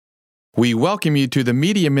We welcome you to the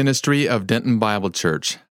media ministry of Denton Bible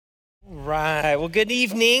Church. Right. Well, good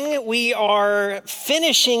evening. We are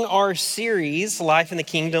finishing our series, Life in the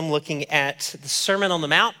Kingdom, looking at the Sermon on the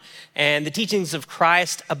Mount and the teachings of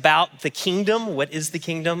Christ about the kingdom. What is the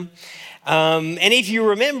kingdom? And if you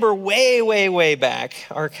remember way back,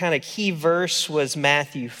 our kind of key verse was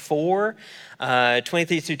Matthew 4,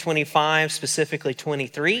 23 through 25, specifically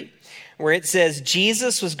 23. Where it says,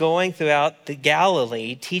 Jesus was going throughout the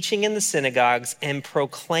Galilee, teaching in the synagogues and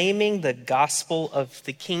proclaiming the gospel of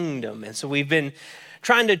the kingdom. And so we've been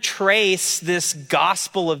trying to trace this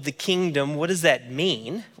gospel of the kingdom. What does that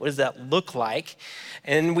mean? What does that look like?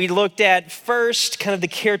 And we looked at first kind of the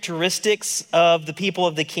characteristics of the people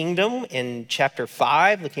of the kingdom in chapter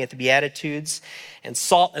 5, looking at the Beatitudes and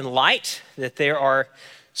salt and light, that there are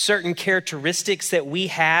certain characteristics that we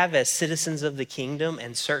have as citizens of the kingdom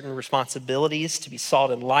and certain responsibilities to be salt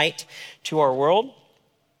and light to our world.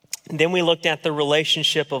 And then we looked at the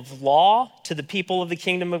relationship of law to the people of the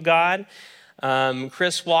kingdom of God.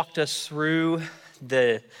 Chris walked us through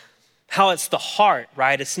how it's the heart,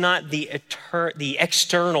 right? It's not the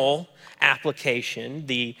external application,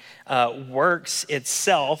 the works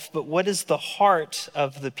itself, but what is the heart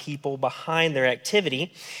of the people behind their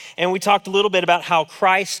activity? And we talked a little bit about how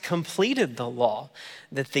Christ completed the law,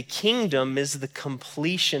 that the kingdom is the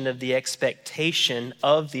completion of the expectation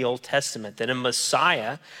of the Old Testament, that a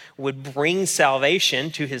Messiah would bring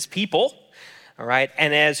salvation to his people. All right,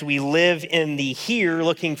 and as we live in the here,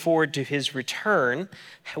 looking forward to his return,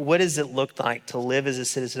 what does it look like to live as a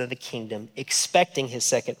citizen of the kingdom, expecting his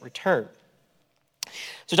second return? So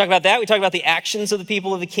we talked about that. We talked about the actions of the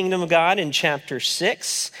people of the kingdom of God in chapter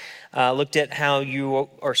 6. Looked at how you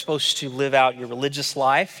are supposed to live out your religious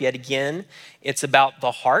life. Yet again, it's about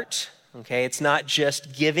the heart. Okay, it's not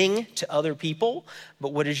just giving to other people,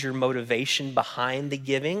 but what is your motivation behind the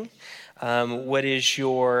giving? What is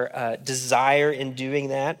your desire in doing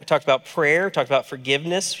that? We talked about prayer, we talked about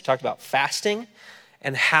forgiveness, we talked about fasting,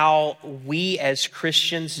 and how we as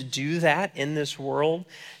Christians do that in this world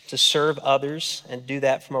to serve others and do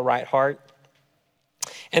that from a right heart.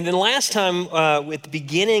 And then last time, with the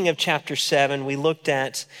beginning of chapter 7, we looked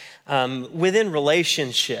at within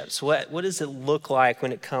relationships, what does it look like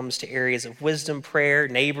when it comes to areas of wisdom, prayer,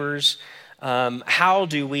 neighbors? How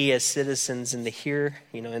do we as citizens in the here,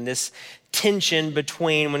 in this tension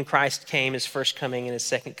between when Christ came, his first coming and his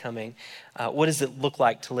second coming, what does it look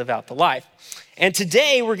like to live out the life? And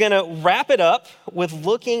today we're going to wrap it up with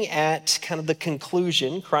looking at kind of the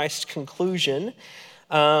conclusion, Christ's conclusion.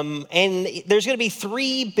 And there's going to be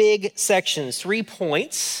three big sections, 3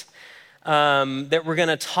 points that we're going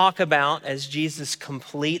to talk about as Jesus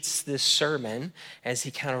completes this sermon, as he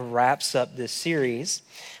kind of wraps up this series.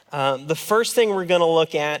 The first thing we're going to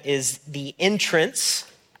look at is the entrance.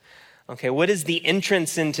 Okay, what is the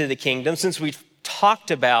entrance into the kingdom? Since we've talked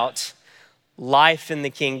about life in the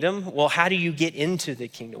kingdom, well, how do you get into the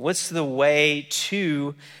kingdom? What's the way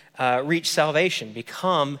to reach salvation,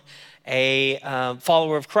 become a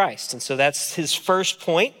follower of Christ? And so that's his first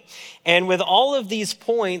point. And with all of these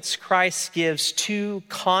points, Christ gives 2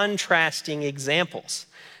 contrasting examples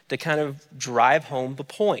to kind of drive home the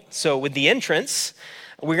point. So with the entrance,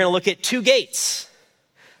 we're going to look at 2 gates,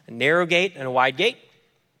 a narrow gate and a wide gate,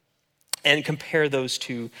 and compare those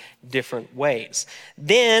 2 different ways.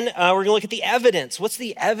 Then we're going to look at the evidence. What's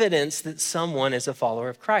the evidence that someone is a follower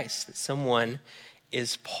of Christ, that someone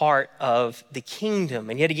is part of the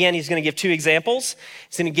kingdom? And yet again, he's going to give 2 examples.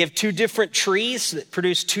 He's going to give 2 different trees that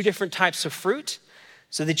produce 2 different types of fruit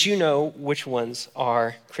so that you know which ones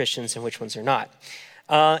are Christians and which ones are not.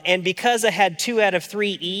 And because I had 2 out of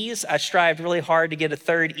 3 E's, I strived really hard to get a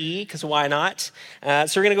third E, because why not?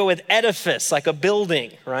 So we're going to go with edifice, like a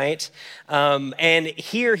building, right? And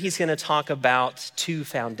here he's going to talk about 2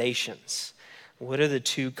 foundations. What are the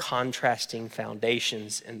 2 contrasting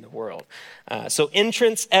foundations in the world? So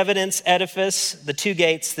entrance, evidence, edifice, the 2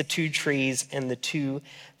 gates, the 2 trees, and the 2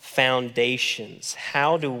 foundations.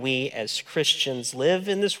 How do we as Christians live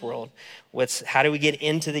in this world? How do we get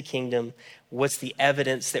into the kingdom? What's the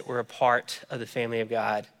evidence that we're a part of the family of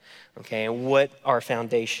God? Okay, and what our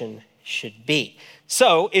foundation should be.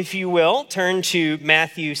 So, if you will, turn to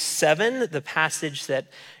Matthew 7, the passage that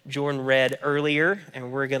Jordan read earlier,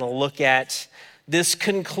 and we're going to look at this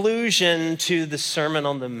conclusion to the Sermon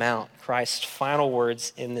on the Mount, Christ's final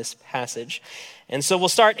words in this passage. And so we'll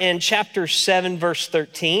start in chapter 7, verse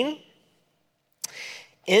 13.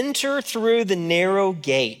 Enter through the narrow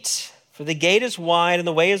gate, for the gate is wide and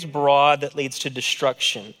the way is broad that leads to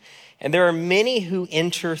destruction, and there are many who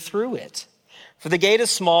enter through it. For the gate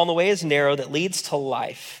is small and the way is narrow that leads to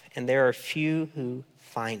life, and there are few who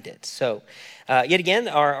find it. So yet again,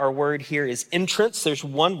 our word here is entrance. There's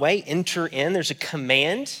one way, enter in. There's a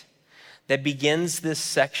command that begins this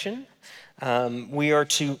section. We are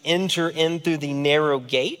to enter in through the narrow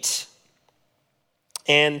gate.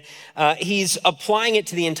 And he's applying it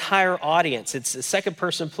to the entire audience. It's a second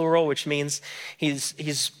person plural, which means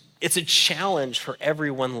it's a challenge for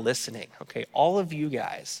everyone listening, okay? All of you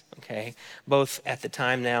guys, okay, both at the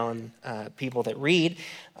time now and people that read,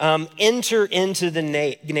 enter into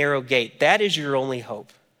the narrow gate. That is your only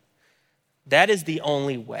hope. That is the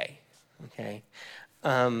only way, okay?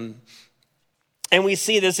 And we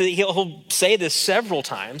see this, he'll say this several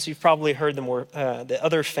times. You've probably heard the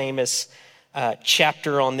other famous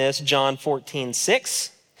chapter on this, John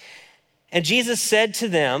 14:6. And Jesus said to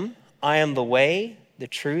them, I am the way, the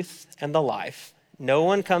truth, and the life. No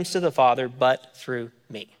one comes to the Father but through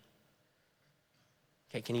me.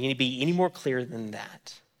 Okay, can you be any more clear than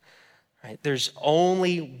that? Right? There's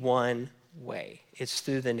only one way. It's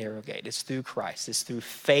through the narrow gate. It's through Christ. It's through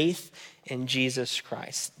faith in Jesus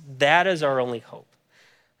Christ. That is our only hope.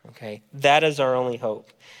 Okay, that is our only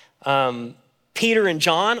hope. Peter and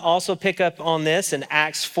John also pick up on this in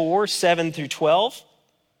Acts 4:7-12.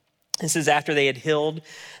 This is after they had healed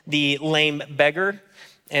the lame beggar,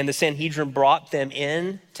 and the Sanhedrin brought them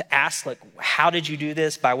in to ask, like, how did you do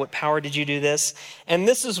this? By what power did you do this? And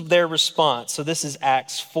this is their response. So this is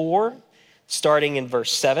Acts 4, starting in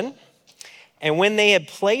verse 7. And when they had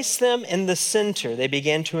placed them in the center, they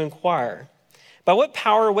began to inquire, by what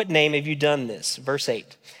power, what name have you done this? Verse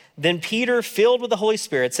 8. Then Peter, filled with the Holy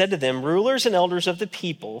Spirit, said to them, rulers and elders of the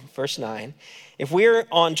people, verse 9, if we are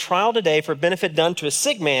on trial today for benefit done to a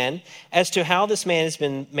sick man as to how this man has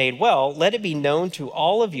been made well, let it be known to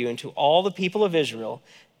all of you and to all the people of Israel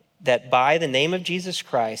that by the name of Jesus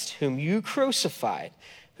Christ, whom you crucified,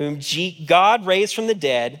 whom God raised from the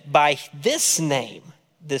dead, by this name,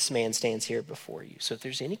 this man stands here before you. So if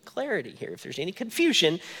there's any clarity here, if there's any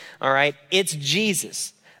confusion, all right, it's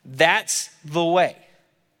Jesus. That's the way.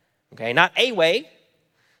 Okay, not a way,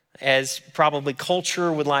 as probably culture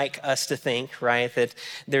would like us to think, right? That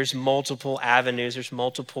there's multiple avenues, there's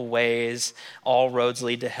multiple ways, all roads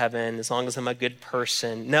lead to heaven as long as I'm a good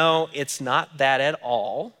person. No, it's not that at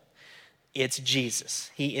all. It's Jesus.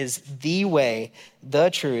 He is the way, the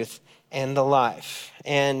truth, and the life.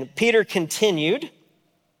 And Peter continued,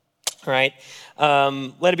 right?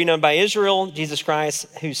 Let it be known by Israel, Jesus Christ,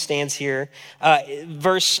 who stands here.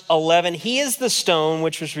 Verse 11, he is the stone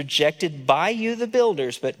which was rejected by you, the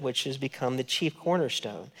builders, but which has become the chief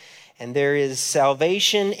cornerstone. And there is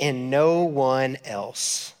salvation in no one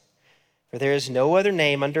else. For there is no other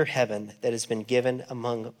name under heaven that has been given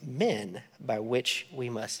among men by which we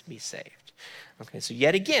must be saved. Okay, so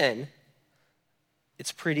yet again,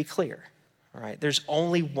 it's pretty clear. All right, there's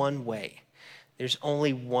only one way. There's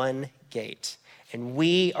only one gate. And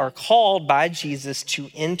we are called by Jesus to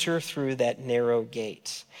enter through that narrow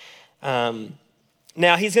gate. Now,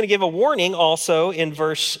 he's going to give a warning also in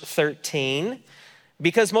verse 13,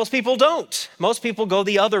 because most people don't. Most people go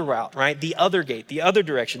the other route, right? The other gate, the other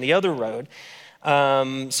direction, the other road.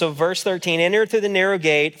 So verse 13, enter through the narrow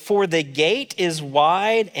gate, for the gate is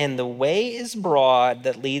wide and the way is broad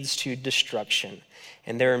that leads to destruction.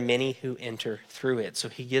 And there are many who enter through it. So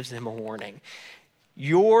he gives them a warning.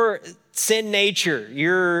 Your sin nature,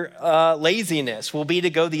 your laziness will be to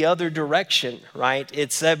go the other direction, right?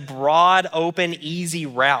 It's a broad, open, easy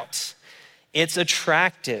route. It's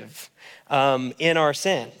attractive in our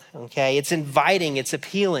sin, okay? It's inviting, it's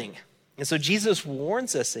appealing. And so Jesus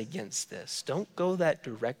warns us against this. Don't go that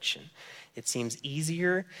direction. It seems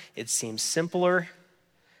easier, it seems simpler,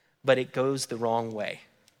 but it goes the wrong way,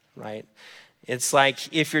 right? It's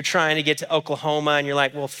like if you're trying to get to Oklahoma and you're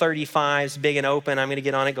like, well, 35 is big and open, I'm going to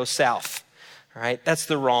get on it, go south, right? That's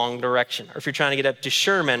the wrong direction. Or if you're trying to get up to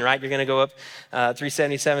Sherman, right, you're going to go up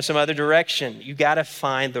 377, some other direction. You got to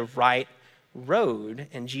find the right road.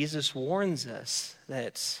 And Jesus warns us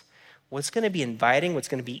that what's going to be inviting, what's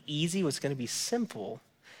going to be easy, what's going to be simple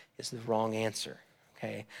is the wrong answer,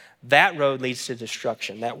 okay? That road leads to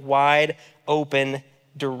destruction, that wide open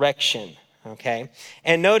direction. Okay,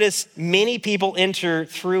 and notice many people enter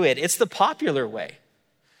through it. It's the popular way.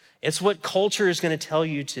 It's what culture is going to tell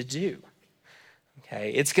you to do.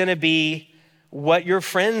 Okay, it's going to be what your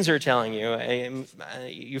friends are telling you.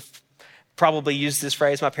 You've probably used this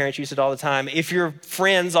phrase. My parents used it all the time. If your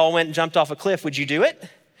friends all went and jumped off a cliff, would you do it?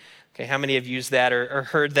 Okay, how many have used that or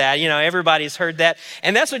heard that? You know, everybody's heard that.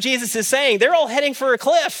 And that's what Jesus is saying. They're all heading for a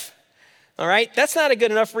cliff. All right, that's not a good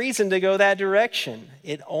enough reason to go that direction.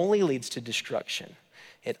 It only leads to destruction.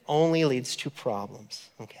 It only leads to problems,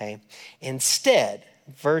 okay? Instead,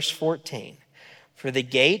 verse 14, For the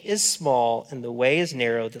gate is small and the way is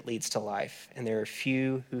narrow that leads to life, and there are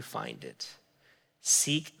few who find it.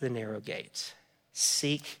 Seek the narrow gate.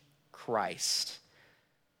 Seek Christ.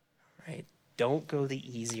 Right? Don't go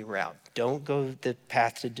the easy route. Don't go the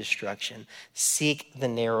path to destruction. Seek the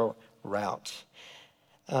narrow route.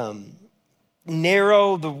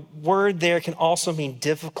 Narrow, the word there can also mean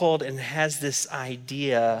difficult and has this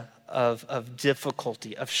idea of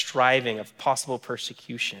difficulty, of striving, of possible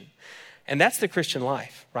persecution. And that's the Christian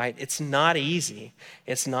life, right? It's not easy.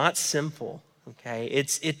 It's not simple, okay?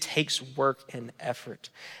 It takes work and effort,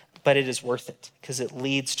 but it is worth it because it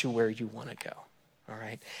leads to where you want to go, all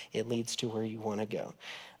right? It leads to where you want to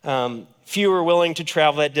go. Few are willing to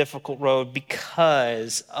travel that difficult road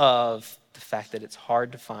because of the fact that it's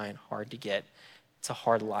hard to find, hard to get. It's a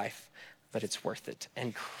hard life, but it's worth it.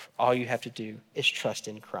 And all you have to do is trust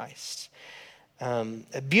in Christ.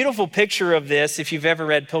 A beautiful picture of this, if you've ever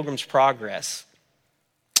read Pilgrim's Progress,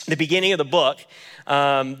 the beginning of the book,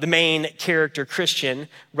 the main character, Christian,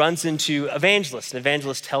 runs into Evangelist. And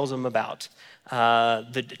Evangelist tells him about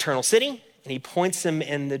the eternal city, and he points him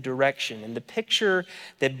in the direction. And the picture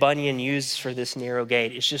that Bunyan uses for this narrow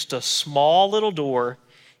gate is just a small little door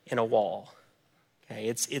in a wall. Okay,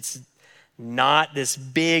 it's not this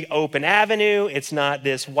big open avenue. It's not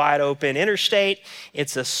this wide open interstate.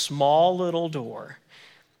 It's a small little door.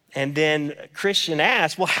 And then Christian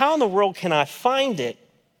asks, well, how in the world can I find it?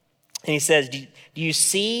 And he says, do you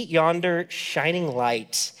see yonder shining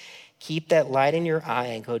light? Keep that light in your eye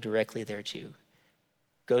and go directly there too.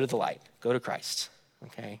 Go to the light. Go to Christ,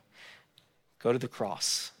 okay? Go to the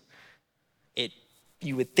cross.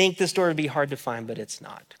 You would think this door would be hard to find, but it's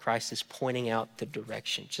not. Christ is pointing out the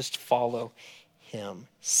direction. Just follow him.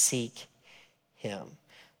 Seek him.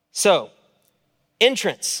 So,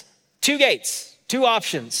 entrance, 2 gates, 2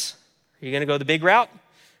 options. Are you going to go the big route?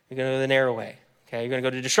 You're going to go the narrow way. Okay, you're going to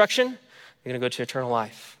go to destruction. You're going to go to eternal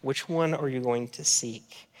life. Which one are you going to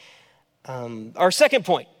seek? Our second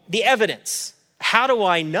point, the evidence. How do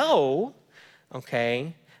I know,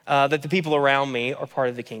 okay, that the people around me are part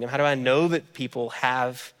of the kingdom? How do I know that people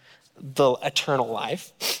have the eternal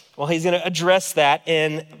life? Well, he's going to address that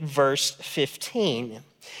in verse 15.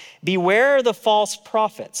 Beware the false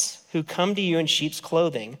prophets who come to you in sheep's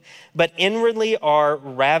clothing, but inwardly are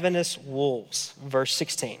ravenous wolves. Verse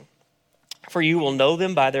 16. For you will know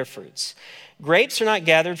them by their fruits. Grapes are not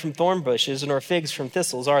gathered from thorn bushes, nor figs from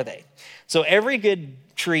thistles, are they? So every good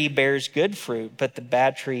tree bears good fruit, but the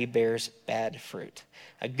bad tree bears bad fruit.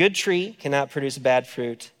 A good tree cannot produce bad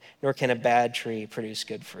fruit, nor can a bad tree produce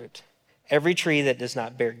good fruit. Every tree that does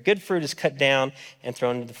not bear good fruit is cut down and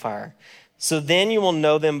thrown into the fire. So then you will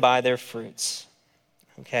know them by their fruits.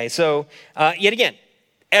 Okay, so yet again,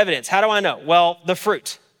 evidence. How do I know? Well, the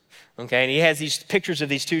fruit. Okay, and he has these pictures of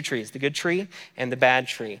these 2 trees, the good tree and the bad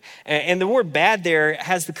tree. And the word bad there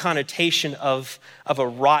has the connotation of a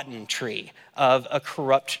rotten tree, of a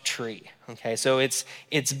corrupt tree. Okay, so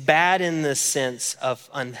it's bad in the sense of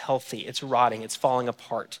unhealthy. It's rotting. It's falling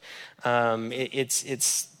apart.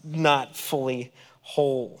 It's not fully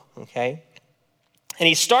whole. Okay, and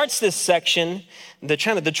he starts this section. The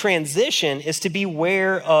transition is to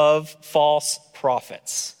beware of false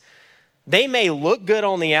prophets. They may look good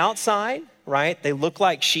on the outside, right? They look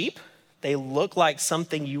like sheep. They look like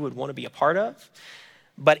something you would want to be a part of.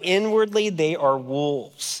 But inwardly, they are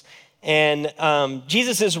wolves. And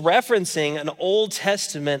Jesus is referencing an Old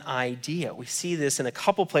Testament idea. We see this in a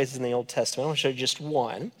couple places in the Old Testament. I want to show you just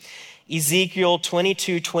one. Ezekiel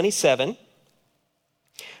 22:27.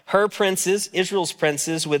 Her princes, Israel's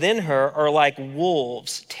princes, within her are like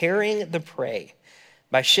wolves tearing the prey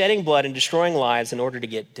by shedding blood and destroying lives in order to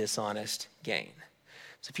get dishonest gain.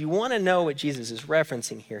 So if you want to know what Jesus is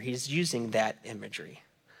referencing here, he's using that imagery.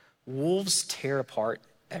 Wolves tear apart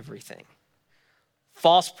everything.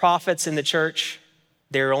 False prophets in the church,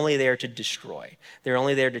 they're only there to destroy. They're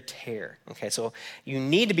only there to tear. Okay, so you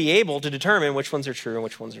need to be able to determine which ones are true and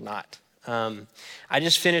which ones are not. I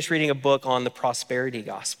just finished reading a book on the prosperity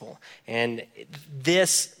gospel, and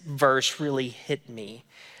this verse really hit me.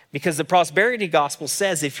 Because the prosperity gospel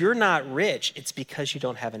says if you're not rich, it's because you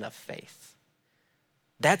don't have enough faith.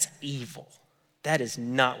 That's evil. That is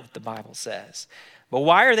not what the Bible says. But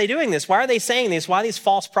why are they doing this? Why are they saying this? Why are these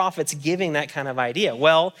false prophets giving that kind of idea?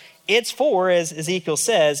 Well, it's for, as Ezekiel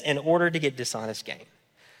says, in order to get dishonest gain.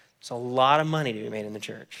 There's a lot of money to be made in the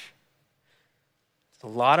church.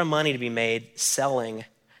 There's a lot of money to be made selling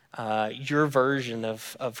your version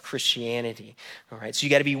of Christianity. All right, so you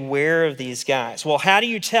got to be aware of these guys. Well, how do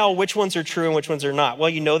you tell which ones are true and which ones are not? Well,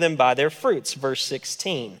 you know them by their fruits, verse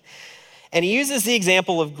 16. And he uses the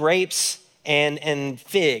example of grapes and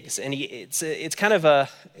figs. And it's kind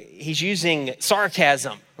of he's using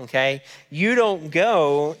sarcasm, okay? You don't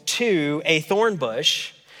go to a thorn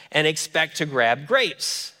bush and expect to grab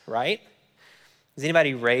grapes, right? Has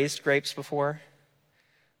anybody raised grapes before?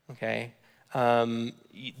 Okay.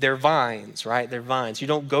 They're vines, right? They're vines. You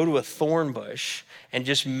don't go to a thorn bush and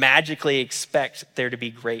just magically expect there to be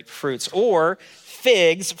great fruits, or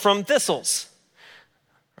figs from thistles.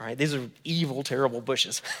 All right, these are evil, terrible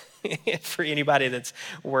bushes for anybody that's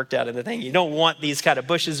worked out in the thing. You don't want these kind of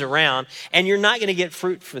bushes around, and you're not going to get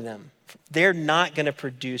fruit for them. They're not going to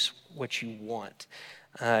produce what you want.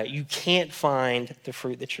 You can't find the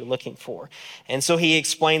fruit that you're looking for. And so he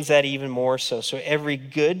explains that even more so. So every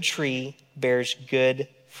good tree bears good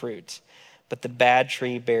fruit, but the bad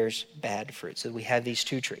tree bears bad fruit. So we have these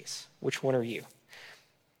two trees. Which one are you?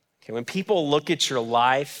 Okay, when people look at your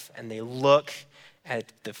life and they look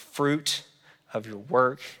at the fruit of your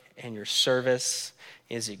work and your service,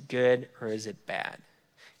 is it good or is it bad?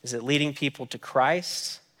 Is it leading people to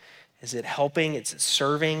Christ? Is it helping? Is it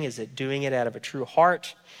serving? Is it doing it out of a true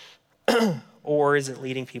heart? Or is it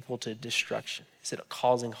leading people to destruction? Is it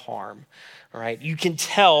causing harm? All right, you can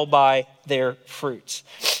tell by their fruits.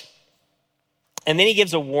 And then he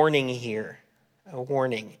gives a warning here, a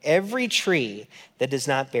warning. Every tree that does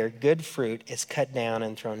not bear good fruit is cut down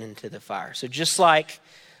and thrown into the fire. So just like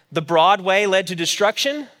the broad way led to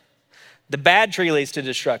destruction, the bad tree leads to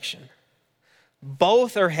destruction.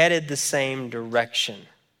 Both are headed the same direction.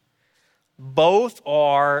 Both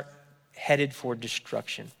are headed for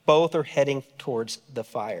destruction. Both are heading towards the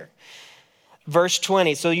fire. Verse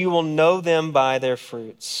 20, so you will know them by their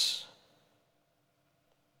fruits.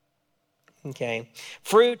 Okay.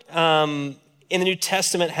 Fruit in the New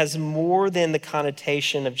Testament has more than the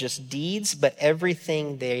connotation of just deeds, but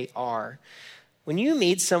everything they are. When you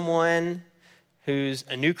meet someone who's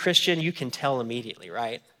a new Christian, you can tell immediately,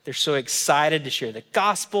 right? They're so excited to share the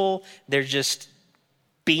gospel. They're just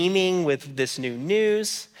beaming with this new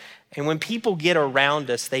news. And when people get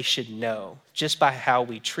around us, they should know just by how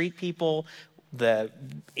we treat people, the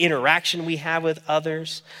interaction we have with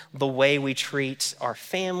others, the way we treat our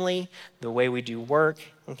family, the way we do work,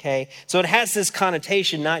 okay? So it has this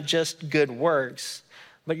connotation, not just good works,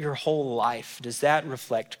 but your whole life. Does that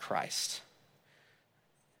reflect Christ?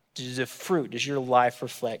 Does the fruit, does your life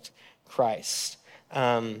reflect Christ?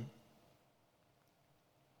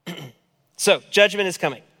 So judgment is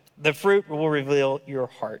coming. The fruit will reveal your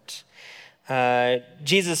heart.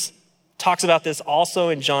 Jesus talks about this also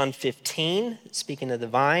in John 15, speaking of the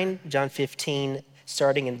vine. John 15,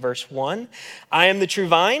 starting in verse 1. I am the true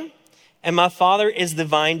vine, and my Father is the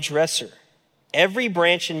vine dresser. Every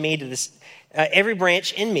branch in me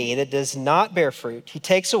that does not bear fruit, he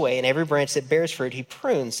takes away, and every branch that bears fruit, he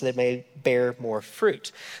prunes so that it may bear more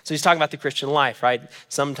fruit. So he's talking about the Christian life, right?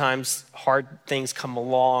 Sometimes hard things come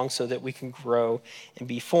along so that we can grow and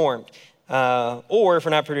be formed. Or if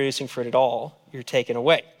we're not producing fruit at all, you're taken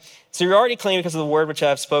away. So you're already clean because of the word which I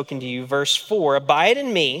have spoken to you. Verse 4, abide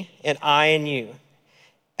in me and I in you.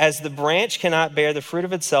 As the branch cannot bear the fruit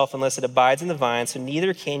of itself unless it abides in the vine, so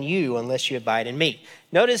neither can you unless you abide in me.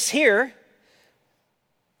 Notice here,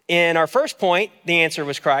 in our first point, the answer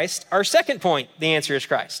was Christ. Our second point, the answer is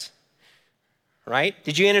Christ. Right?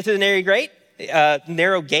 Did you enter through the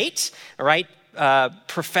narrow gate? All right,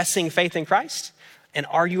 professing faith in Christ? And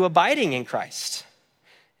are you abiding in Christ?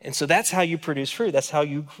 And so that's how you produce fruit. That's how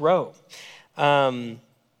you grow.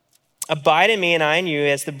 Abide in me and I in you,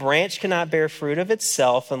 as the branch cannot bear fruit of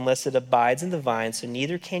itself unless it abides in the vine, so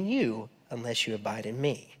neither can you unless you abide in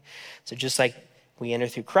me. So just like we enter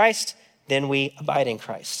through Christ, then we abide in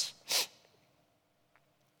Christ.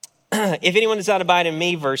 If anyone does not abide in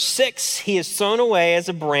me, verse 6, he is thrown away as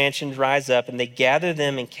a branch and dries up, and they gather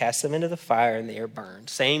them and cast them into the fire, and they are burned.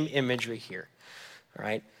 Same imagery here, all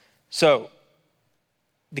right? So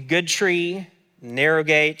the good tree, narrow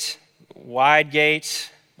gate, wide gate,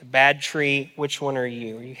 the bad tree, which one are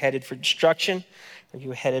you? Are you headed for destruction, or are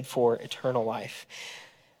you headed for eternal life?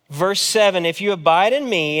 Verse 7, if you abide in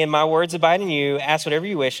me and my words abide in you, ask whatever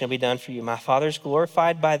you wish and it'll be done for you. My Father is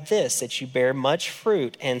glorified by this, that you bear much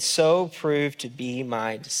fruit and so prove to be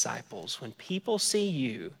my disciples. When people see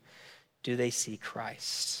you, do they see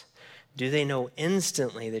Christ? Do they know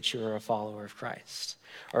instantly that you are a follower of Christ?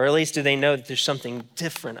 Or at least do they know that there's something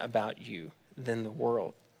different about you than the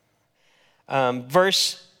world?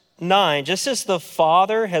 Verse 9, just as the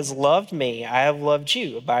Father has loved me, I have loved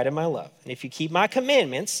you. Abide in my love. And if you keep my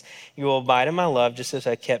commandments, you will abide in my love, just as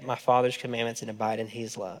I kept my Father's commandments and abide in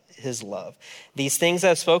his love. These things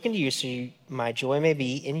I've spoken to you, so my joy may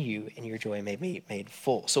be in you and your joy may be made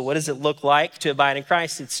full. So what does it look like to abide in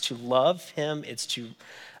Christ? It's to love him. It's to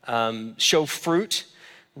show fruit,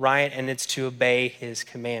 right? And it's to obey his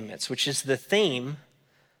commandments, which is the theme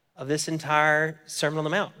of this entire Sermon on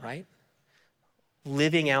the Mount, right?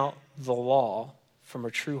 Living out the law from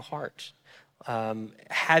a true heart,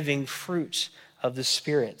 having fruit of the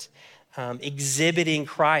Spirit, exhibiting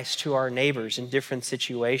Christ to our neighbors in different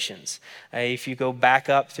situations. If you go back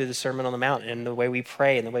up through the Sermon on the Mount and the way we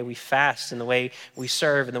pray and the way we fast and the way we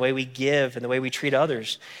serve and the way we give and the way we treat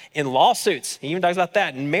others, in lawsuits, he even talks about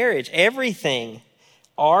that, in marriage, everything.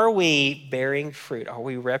 Are we bearing fruit? Are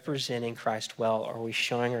we representing Christ well? Are we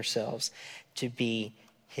showing ourselves to be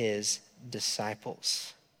his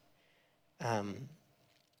disciples?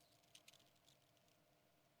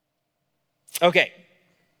 Okay,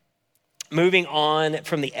 moving on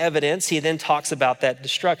from the evidence, he then talks about that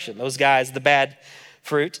destruction. Those guys, the bad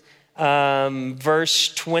fruit.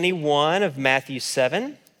 Verse 21 of Matthew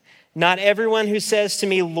 7. Not everyone who says to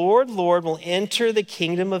me, Lord, Lord, will enter the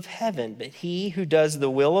kingdom of heaven, but he who does the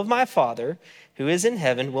will of my Father who is in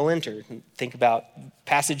heaven will enter. Think about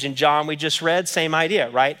passage in John we just read, same idea,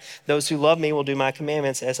 right? Those who love me will do my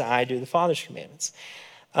commandments as I do the Father's commandments.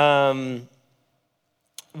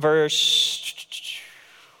 Verse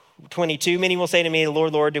 22, many will say to me,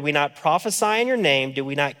 Lord, Lord, did we not prophesy in your name? Did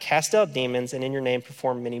we not cast out demons and in your name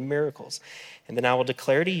perform many miracles? And then I will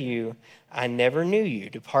declare to you, I never knew you.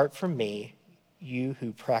 Depart from me, you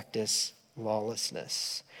who practice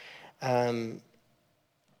lawlessness.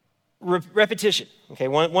 Repetition. Okay,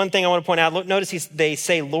 one thing I want to point out, notice they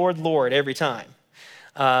say Lord, Lord every time.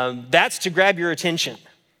 That's to grab your attention.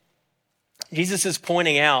 Jesus is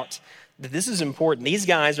pointing out that this is important. These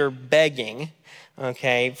guys are begging,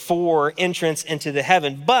 okay, for entrance into the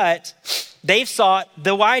heaven, but they've sought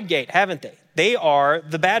the wide gate, haven't they? They are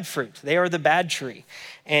the bad fruit. They are the bad tree.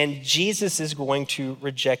 And Jesus is going to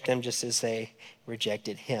reject them just as they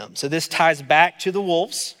rejected him. So this ties back to the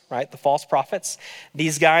wolves, right? The false prophets.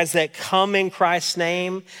 These guys that come in Christ's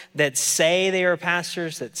name, that say they are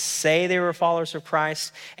pastors, that say they were followers of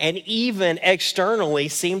Christ, and even externally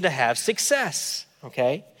seem to have success,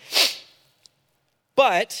 okay?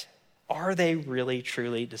 But are they really,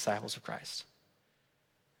 truly disciples of Christ?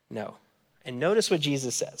 No. And notice what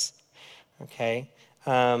Jesus says, okay?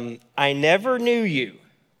 I never knew you.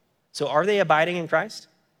 So are they abiding in Christ?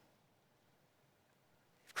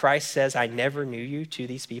 Christ says, I never knew you to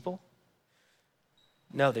these people.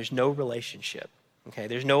 No, there's no relationship. Okay,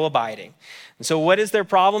 there's no abiding. And so what is their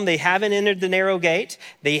problem? They haven't entered the narrow gate.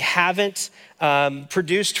 They haven't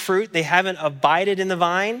produced fruit. They haven't abided in the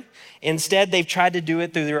vine. Instead, they've tried to do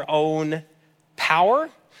it through their own power,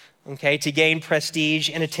 okay, to gain prestige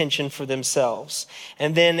and attention for themselves.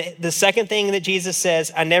 And then the second thing that Jesus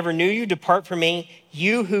says, I never knew you, depart from me,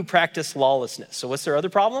 you who practice lawlessness. So what's their other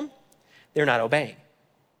problem? They're not obeying.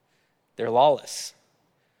 They're lawless.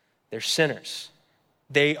 They're sinners.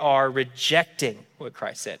 They are rejecting what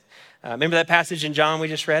Christ said. Remember that passage in John we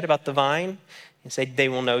just read about the vine? He said, they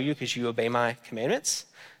will know you because you obey my commandments.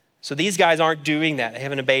 So these guys aren't doing that. They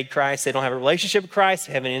haven't obeyed Christ. They don't have a relationship with Christ.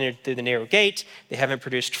 They haven't entered through the narrow gate. They haven't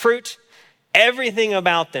produced fruit. Everything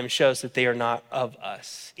about them shows that they are not of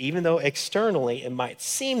us, even though externally it might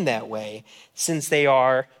seem that way, since they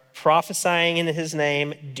are prophesying in his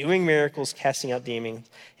name, doing miracles, casting out demons,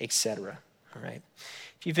 etc. All right.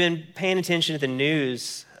 If you've been paying attention to the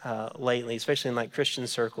news lately, especially in like Christian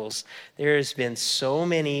circles, there has been so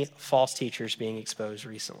many false teachers being exposed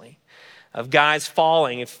recently. Of guys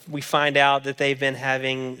falling, if we find out that they've been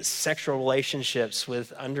having sexual relationships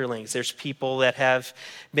with underlings. There's people that have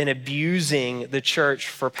been abusing the church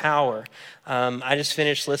for power. I just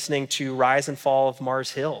finished listening to Rise and Fall of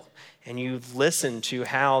Mars Hill, and you've listened to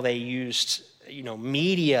how they used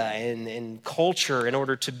media and culture in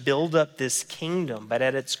order to build up this kingdom. But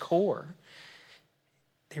at its core,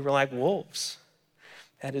 they were like wolves.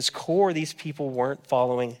 At its core, these people weren't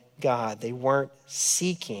following God. They weren't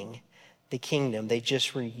seeking the kingdom. They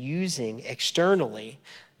just were using externally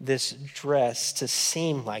this dress to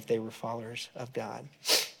seem like they were followers of God.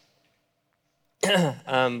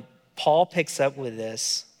 Paul picks up with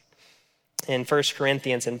this in 1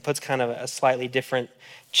 Corinthians and puts kind of a slightly different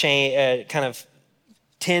kind of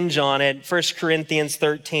tinge on it. 1 Corinthians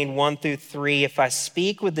 13, 1 through 3. If I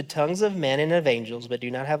speak with the tongues of men and of angels, but do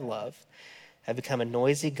not have love, have become a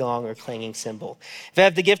noisy gong or clanging cymbal. If I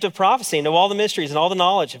have the gift of prophecy, know all the mysteries and all the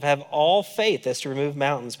knowledge, if I have all faith as to remove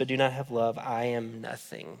mountains, but do not have love, I am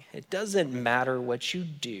nothing. It doesn't matter what you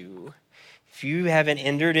do. If you haven't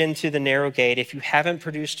entered into the narrow gate, if you haven't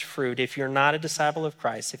produced fruit, if you're not a disciple of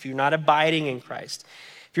Christ, if you're not abiding in Christ,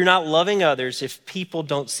 if you're not loving others, if people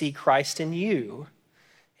don't see Christ in you,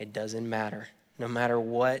 it doesn't matter. No matter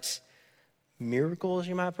what miracles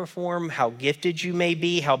you might perform, how gifted you may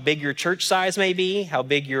be, how big your church size may be, how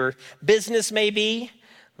big your business may be,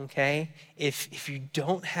 okay? If you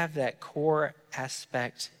don't have that core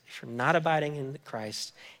aspect, if you're not abiding in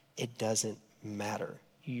Christ, it doesn't matter.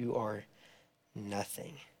 You are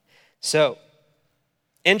nothing. So,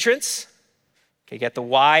 entrance, okay, you got the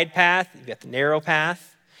wide path, you got the narrow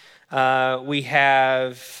path. We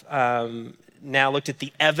have now looked at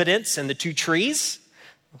the evidence and the two trees.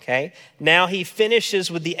 Okay, now he finishes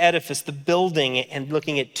with the edifice, the building, and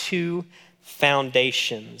looking at two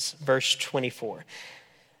foundations. Verse 24.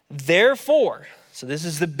 Therefore, so this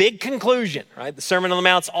is the big conclusion, right? The Sermon on the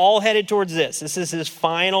Mount's all headed towards this. This is his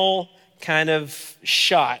final kind of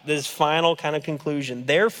shot, this final kind of conclusion.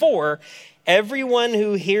 Therefore, everyone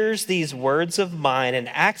who hears these words of mine and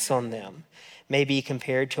acts on them may be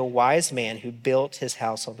compared to a wise man who built his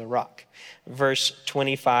house on the rock. Verse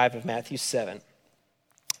 25 of Matthew 7.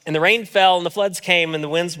 And the rain fell, and the floods came, and the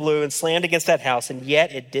winds blew and slammed against that house, and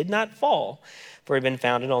yet it did not fall, for it had been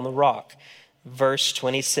founded on the rock. Verse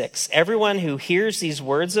 26, everyone who hears these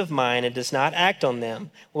words of mine and does not act on them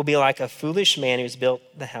will be like a foolish man who's built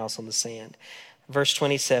the house on the sand. Verse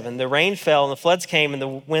 27, the rain fell, and the floods came, and the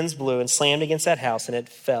winds blew and slammed against that house, and it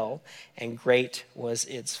fell, and great was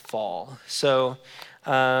its fall. So,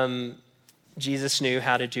 Jesus knew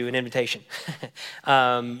how to do an invitation.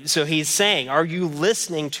 So he's saying, are you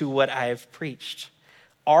listening to what I have preached?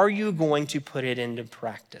 Are you going to put it into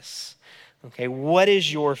practice? Okay, what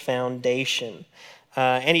is your foundation?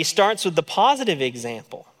 And he starts with the positive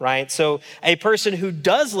example, right? So a person who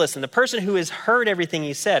does listen, the person who has heard everything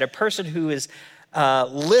he said, a person who has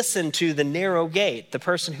listened to the narrow gate, the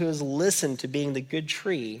person who has listened to being the good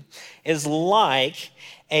tree, is like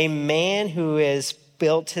a man who has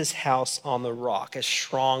built his house on the rock, a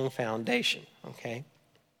strong foundation, okay?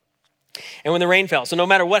 And when the rain fell, so no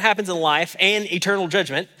matter what happens in life and eternal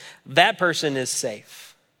judgment, that person is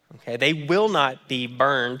safe, okay? They will not be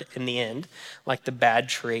burned in the end like the bad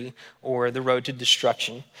tree or the road to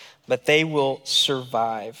destruction, but they will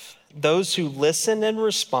survive. Those who listen and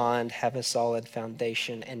respond have a solid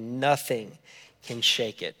foundation, and nothing can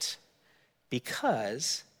shake it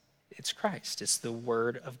because it's Christ. It's the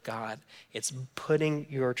word of God. It's putting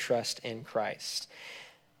your trust in Christ.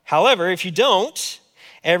 However, if you don't,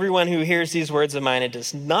 everyone who hears these words of mine and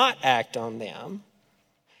does not act on them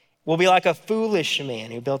will be like a foolish man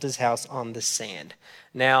who built his house on the sand.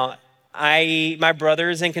 Now, my brother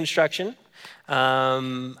is in construction.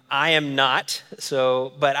 I am not,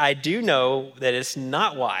 but I do know that it's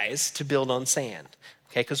not wise to build on sand.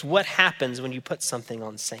 Okay, because what happens when you put something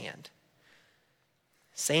on sand?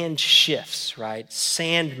 Sand shifts, right?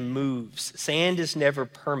 Sand moves. Sand is never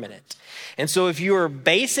permanent. And so if you are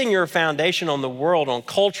basing your foundation on the world, on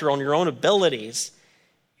culture, on your own abilities,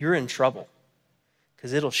 you're in trouble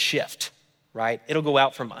because it'll shift, right? It'll go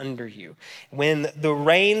out from under you. When the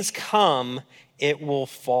rains come, it will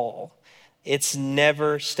fall. It's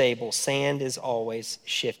never stable. Sand is always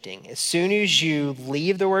shifting. As soon as you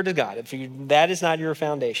leave the word of God, that is not your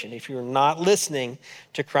foundation, if you're not listening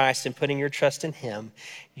to Christ and putting your trust in him,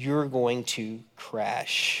 you're going to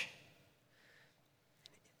crash.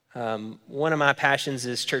 One of my passions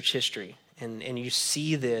is church history. And you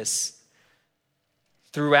see this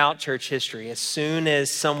throughout church history. As soon as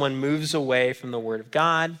someone moves away from the word of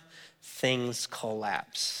God, things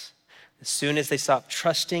collapse. As soon as they stop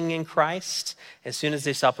trusting in Christ, as soon as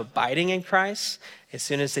they stop abiding in Christ, as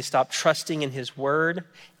soon as they stop trusting in his word,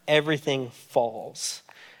 everything falls.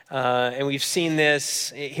 And we've seen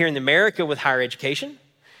this here in America with higher education.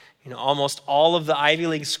 You know, almost all of the Ivy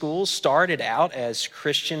League schools started out as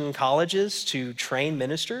Christian colleges to train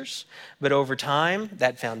ministers, but over time,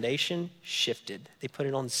 that foundation shifted. They put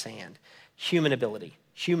it on sand. Human ability,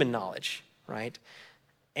 human knowledge, right?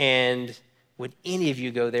 And would any of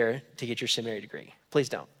you go there to get your seminary degree? Please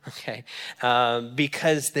don't, okay?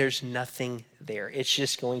 Because there's nothing there. It's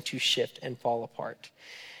just going to shift and fall apart.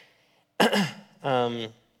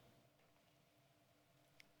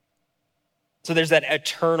 So there's that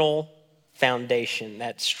eternal foundation,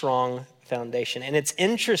 that strong foundation. And it's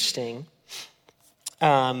interesting,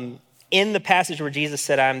 in the passage where Jesus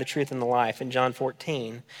said, I am the truth and the life, in John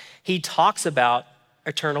 14, he talks about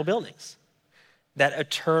eternal buildings, that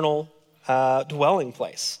eternal dwelling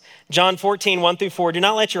place. John 14, 1-4, do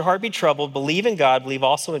not let your heart be troubled. Believe in God, believe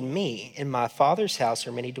also in me. In my Father's house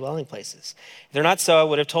are many dwelling places. If they're not so, I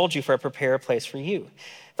would have told you, for I prepare a place for you.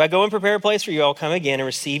 If I go and prepare a place for you, I'll come again and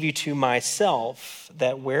receive you to myself,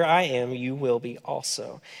 that where I am, you will be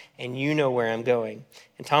also. And you know where I'm going.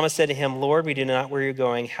 And Thomas said to him, Lord, we do not know where you're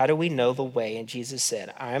going. How do we know the way? And Jesus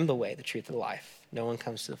said, I am the way, the truth, and the life. No one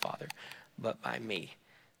comes to the Father but by me.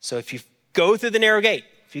 So if you go through the narrow gate,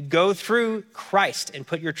 if you go through Christ and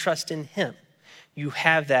put your trust in him, you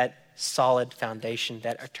have that solid foundation,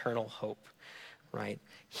 that eternal hope, right?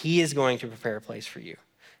 He is going to prepare a place for you.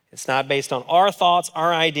 It's not based on our thoughts,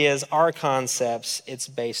 our ideas, our concepts. It's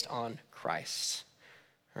based on Christ,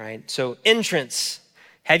 right? So entrance,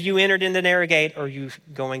 have you entered in the narrow gate, or are you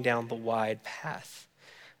going down the wide path?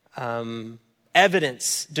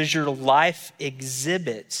 Evidence, does your life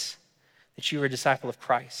exhibit that you are a disciple of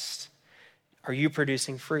Christ? Are you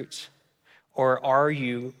producing fruit, or are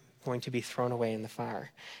you going to be thrown away in the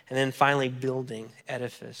fire? And then finally, building,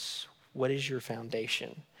 edifice. What is your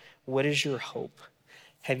foundation? What is your hope?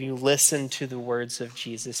 Have you listened to the words of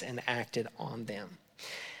Jesus and acted on them?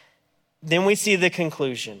 Then we see the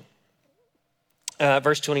conclusion,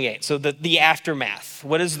 verse 28. So the aftermath.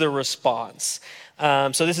 What is the response?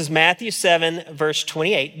 So this is Matthew 7, verse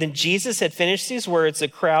 28. Then Jesus had finished these words. The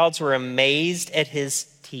crowds were amazed at his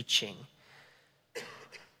teaching.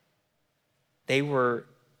 They were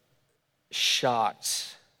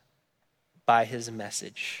shocked by his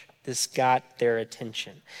message. This got their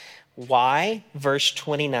attention. Why? Verse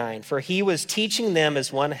 29, for he was teaching them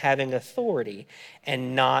as one having authority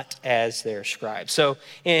and not as their scribes. So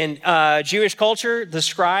in Jewish culture, the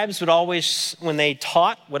scribes would always, when they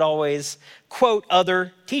taught, would always quote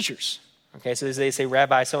other teachers. Okay, so they say,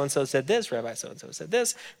 Rabbi so-and-so said this, Rabbi so-and-so said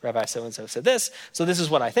this, Rabbi so-and-so said this, so this is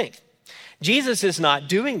what I think. Jesus is not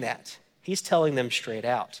doing that. He's telling them straight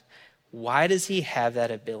out. Why does he have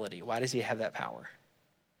that ability? Why does he have that power?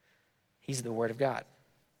 He's the Word of God,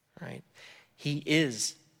 right? He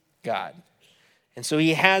is God. And so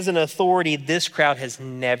he has an authority this crowd has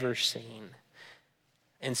never seen.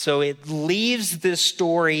 And so it leaves this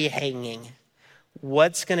story hanging.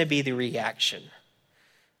 What's going to be the reaction?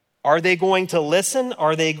 Are they going to listen?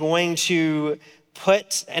 Are they going to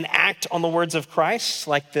put an act on the words of Christ,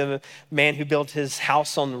 like the man who built his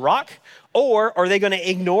house on the rock? Or are they going to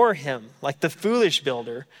ignore him, like the foolish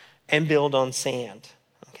builder, and build on sand?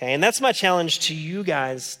 Okay, and that's my challenge to you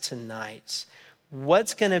guys tonight.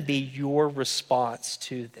 What's going to be your response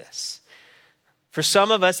to this? For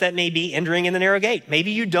some of us, that may be entering in the narrow gate.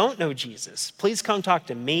 Maybe you don't know Jesus. Please come talk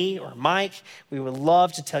to me or Mike. We would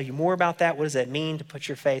love to tell you more about that. What does that mean to put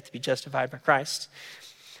your faith, to be justified by Christ?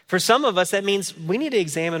 For some of us, that means we need to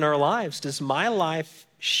examine our lives. Does my life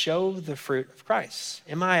show the fruit of Christ?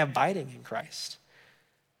 Am I abiding in Christ?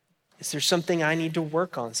 Is there something I need to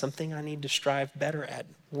work on, something I need to strive better at?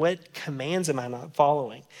 What commands am I not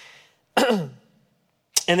following? And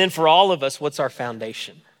then for all of us, what's our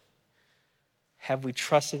foundation? Have we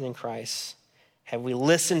trusted in Christ? Have we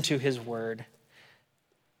listened to his word?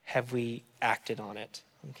 Have we acted on it?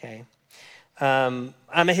 Okay. I'm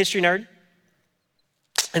a history nerd.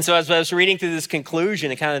 And so as I was reading through this conclusion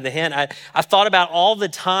and kind of the hint, I thought about all the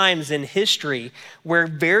times in history where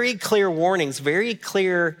very clear warnings, very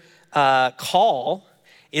clear call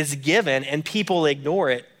is given and people ignore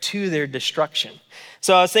it to their destruction.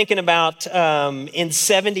 So I was thinking about in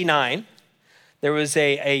 79, there was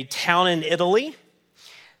a town in Italy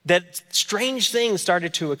that strange things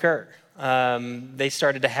started to occur. They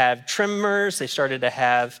started to have tremors. They started to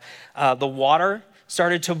have the water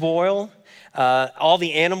started to boil. All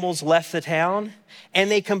the animals left the town, and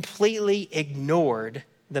they completely ignored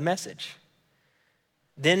the message.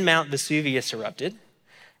 Then Mount Vesuvius erupted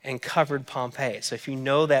and covered Pompeii. So if you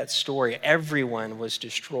know that story, everyone was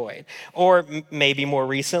destroyed. Or maybe more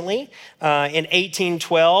recently, in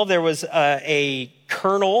 1812, there was a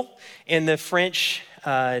colonel in the French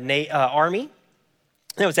army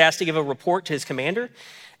that was asked to give a report to his commander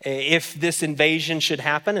if this invasion should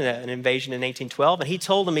happen, an invasion in 1812. And he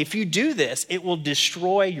told them, if you do this, it will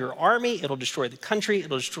destroy your army, it'll destroy the country,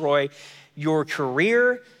 it'll destroy your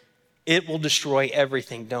career, it will destroy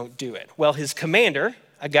everything. Don't do it. Well, his commander,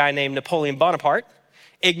 a guy named Napoleon Bonaparte,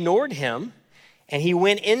 ignored him, and he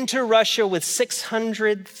went into Russia with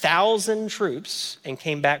 600,000 troops and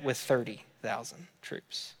came back with 30,000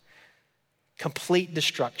 troops. Complete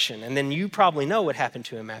destruction. And then you probably know what happened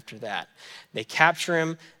to him after that. They capture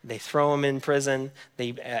him, they throw him in prison,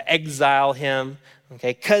 they exile him,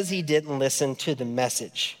 okay, because he didn't listen to the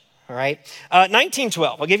message, all right?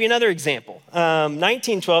 1912, I'll give you another example.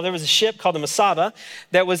 1912, there was a ship called the Masaba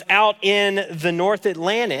that was out in the North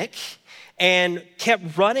Atlantic and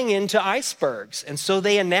kept running into icebergs. And so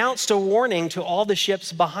they announced a warning to all the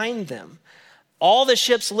ships behind them. All the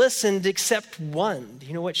ships listened except one. Do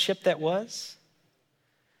you know what ship that was?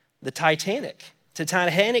 The Titanic. The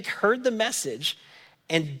Titanic heard the message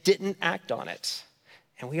and didn't act on it.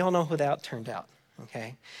 And we all know who that turned out,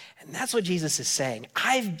 okay? And that's what Jesus is saying.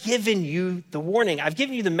 I've given you the warning. I've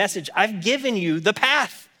given you the message. I've given you the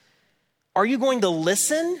path. Are you going to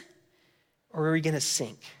listen or are you going to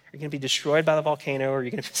sink? Are you going to be destroyed by the volcano or are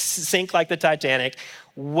you going to sink like the Titanic?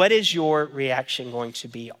 What is your reaction going to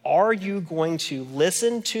be? Are you going to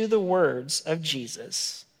listen to the words of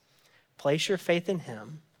Jesus, place your faith in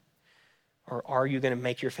him, or are you going to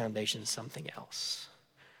make your foundation something else?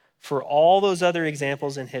 For all those other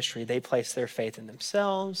examples in history, they placed their faith in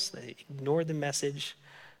themselves. They ignored the message.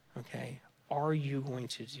 Okay, are you going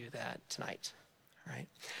to do that tonight? All right,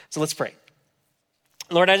 so let's pray.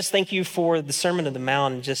 Lord, I just thank you for the Sermon on the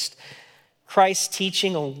Mount and just Christ's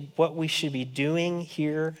teaching on what we should be doing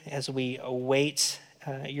here as we await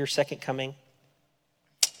your second coming.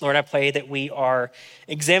 Lord, I pray that we are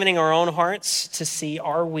examining our own hearts to see,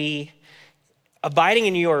 are we abiding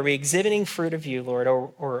in you? Are we exhibiting fruit of you, Lord?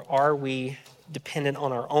 Or are we dependent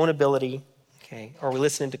on our own ability? Okay, are we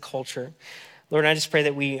listening to culture? Lord, I just pray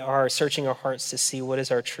that we are searching our hearts to see what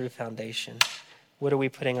is our true foundation. What are we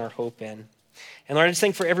putting our hope in? And Lord, I just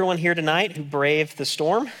thank for everyone here tonight who braved the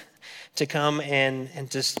storm to come and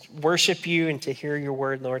just worship you and to hear your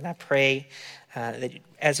word, Lord. And I pray that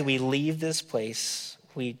as we leave this place,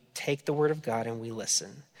 we take the word of God and we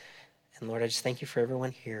listen. And Lord, I just thank you for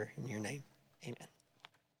everyone here in your name. Amen.